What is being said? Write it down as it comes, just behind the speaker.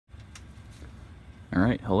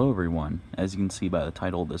Alright, hello everyone. As you can see by the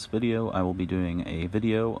title of this video, I will be doing a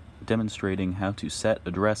video demonstrating how to set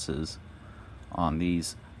addresses on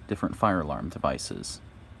these different fire alarm devices.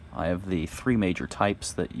 I have the three major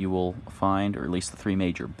types that you will find, or at least the three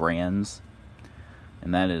major brands,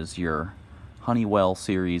 and that is your Honeywell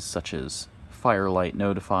series such as Firelight,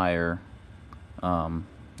 Notifier,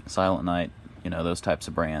 Silent Night, those types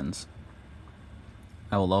of brands.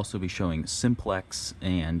 I will also be showing Simplex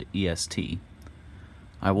and EST.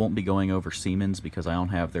 I won't be going over Siemens because I don't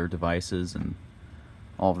have their devices and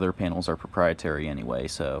all of their panels are proprietary anyway,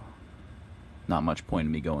 so not much point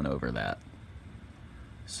in me going over that.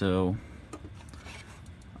 So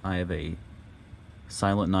I have a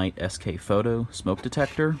Silent Night SK Photo smoke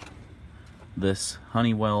detector, this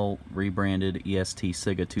Honeywell rebranded EST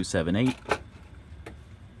SIGA 278,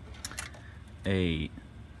 a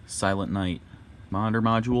Silent Night monitor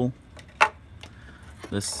module,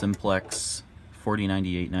 this Simplex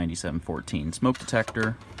 4098-9714 smoke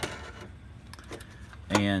detector,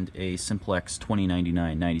 and a Simplex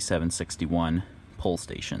 2099-9761 pull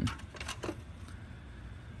station.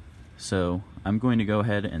 So I'm going to go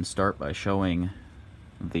ahead and start by showing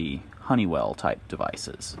the Honeywell type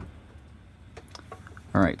devices.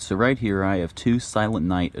 Alright, so right here I have two Silent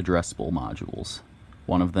Night addressable modules.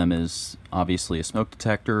 One of them is obviously a smoke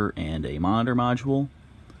detector and a monitor module.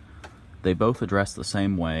 They both address the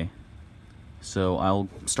same way. So I'll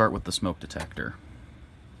start with the smoke detector.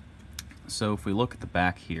 So if we look at the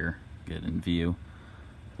back here, get in view,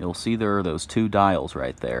 you'll see there are those two dials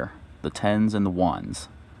right there, the 10s and the 1s.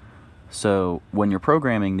 So when you're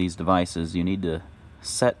programming these devices, you need to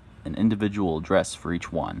set an individual address for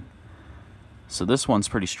each one. So this one's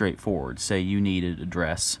pretty straightforward. Say you needed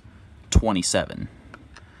address 27.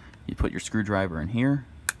 You put your screwdriver in here,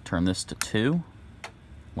 turn this to 2,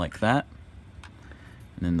 like that,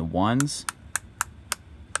 and then the 1s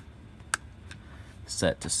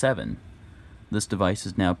set to 7. This device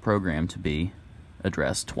is now programmed to be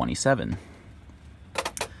address 27.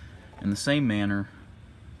 In the same manner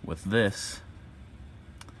with this,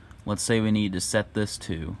 let's say we need to set this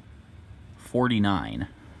to 49.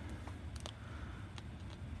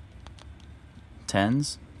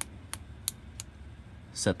 10s,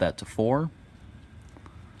 set that to 4,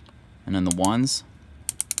 and then the 1s,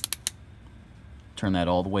 turn that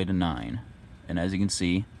all the way to 9. And as you can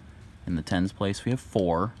see, in the 10s place we have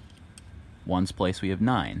 4, 1s place we have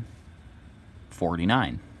 9,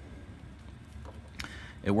 49.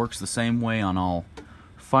 It works the same way on all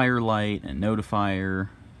Firelight and Notifier,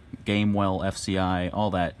 Gamewell, FCI, all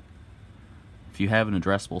that. If you have an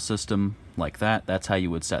addressable system like that, that's how you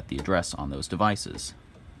would set the address on those devices.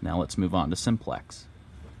 Now let's move on to Simplex.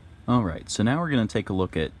 Alright, so now we're going to take a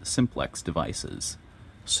look at Simplex devices.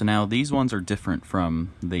 So now these ones are different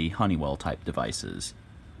from the Honeywell type devices.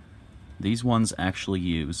 These ones actually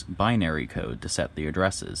use binary code to set the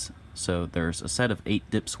addresses. So there's a set of 8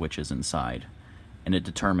 dip switches inside, and it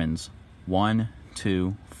determines 1,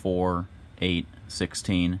 2, 4, 8,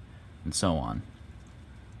 16, and so on.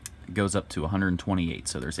 It goes up to 128,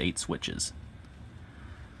 so there's 8 switches.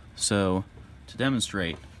 So to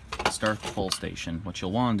demonstrate, start the pull station. What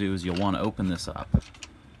you'll want to do is you'll want to open this up.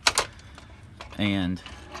 And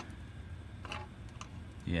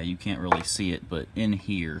yeah, you can't really see it, but in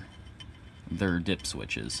here there are dip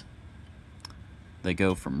switches. They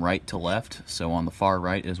go from right to left, so on the far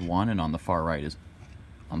right is 1, and on the far right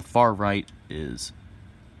is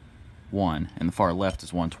 1, and the far left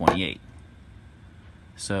is 128.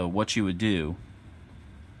 So what you would do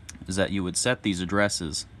is that you would set these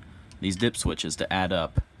addresses, these dip switches, to add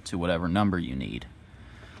up to whatever number you need.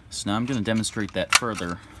 So now I'm going to demonstrate that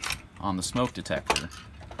further on the smoke detector.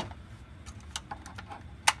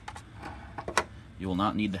 You will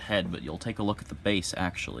not need the head, but you'll take a look at the base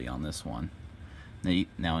actually on this one.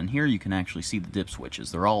 Now in here you can actually see the dip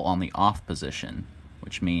switches. They're all on the off position,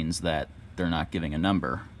 which means that they're not giving a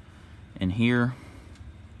number. And here,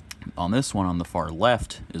 on this one on the far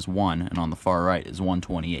left is 1, and on the far right is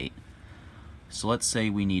 128. So let's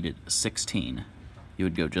say we needed 16. You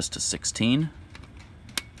would go just to 16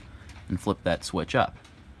 and flip that switch up.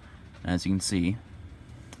 As you can see,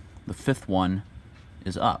 the 5th one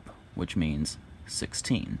is up, which means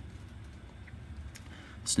 16.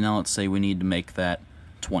 So now let's say we need to make that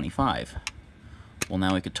 25. Well,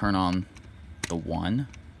 now we could turn on the 1.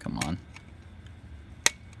 Come on.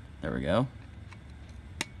 There we go.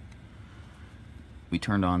 We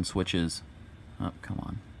turned on switches. Oh, come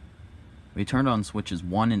on. We turned on switches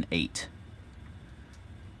 1 and 8.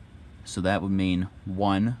 So that would mean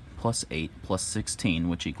 1 plus 8 plus 16,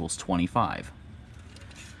 which equals 25.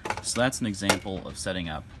 So that's an example of setting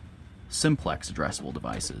up simplex addressable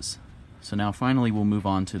devices. So now finally we'll move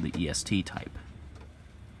on to the EST type.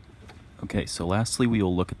 Okay, so lastly we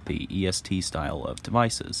will look at the EST style of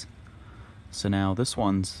devices. So now this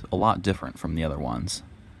one's a lot different from the other ones.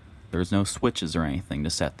 There's no switches or anything to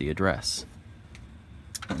set the address.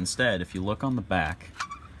 Instead, if you look on the back,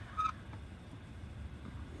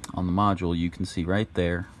 on the module, you can see right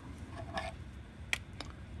there,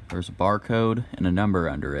 there's a barcode and a number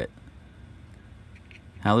under it.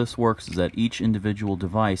 How this works is that each individual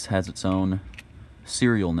device has its own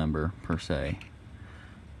serial number, per se.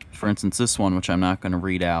 For instance, this one, which I'm not going to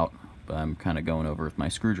read out, but I'm kind of going over with my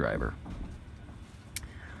screwdriver.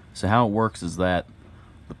 So how it works is that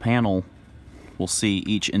the panel will see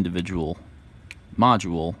each individual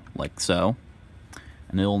module, like so,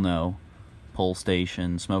 and it'll know pull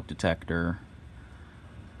station, smoke detector,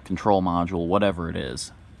 control module, whatever it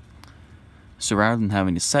is. So rather than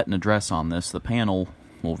having to set an address on this, the panel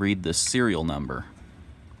will read this serial number.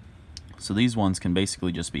 So these ones can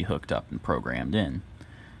basically just be hooked up and programmed in.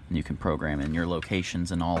 And you can program in your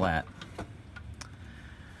locations and all that.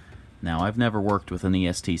 Now, I've never worked with an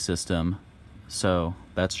EST system, so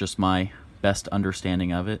that's just my best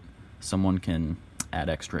understanding of it. Someone can add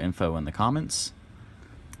extra info in the comments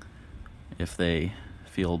if they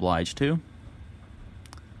feel obliged to.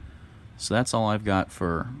 So that's all I've got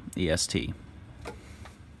for EST.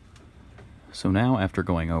 So now, after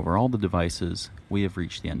going over all the devices, we have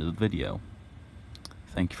reached the end of the video.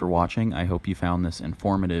 Thank you for watching. I hope you found this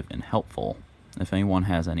informative and helpful. If anyone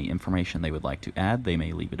has any information they would like to add, they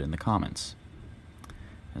may leave it in the comments.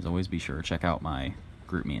 As always, be sure to check out my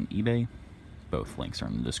Groupme and eBay. Both links are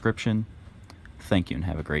in the description. Thank you and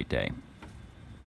have a great day.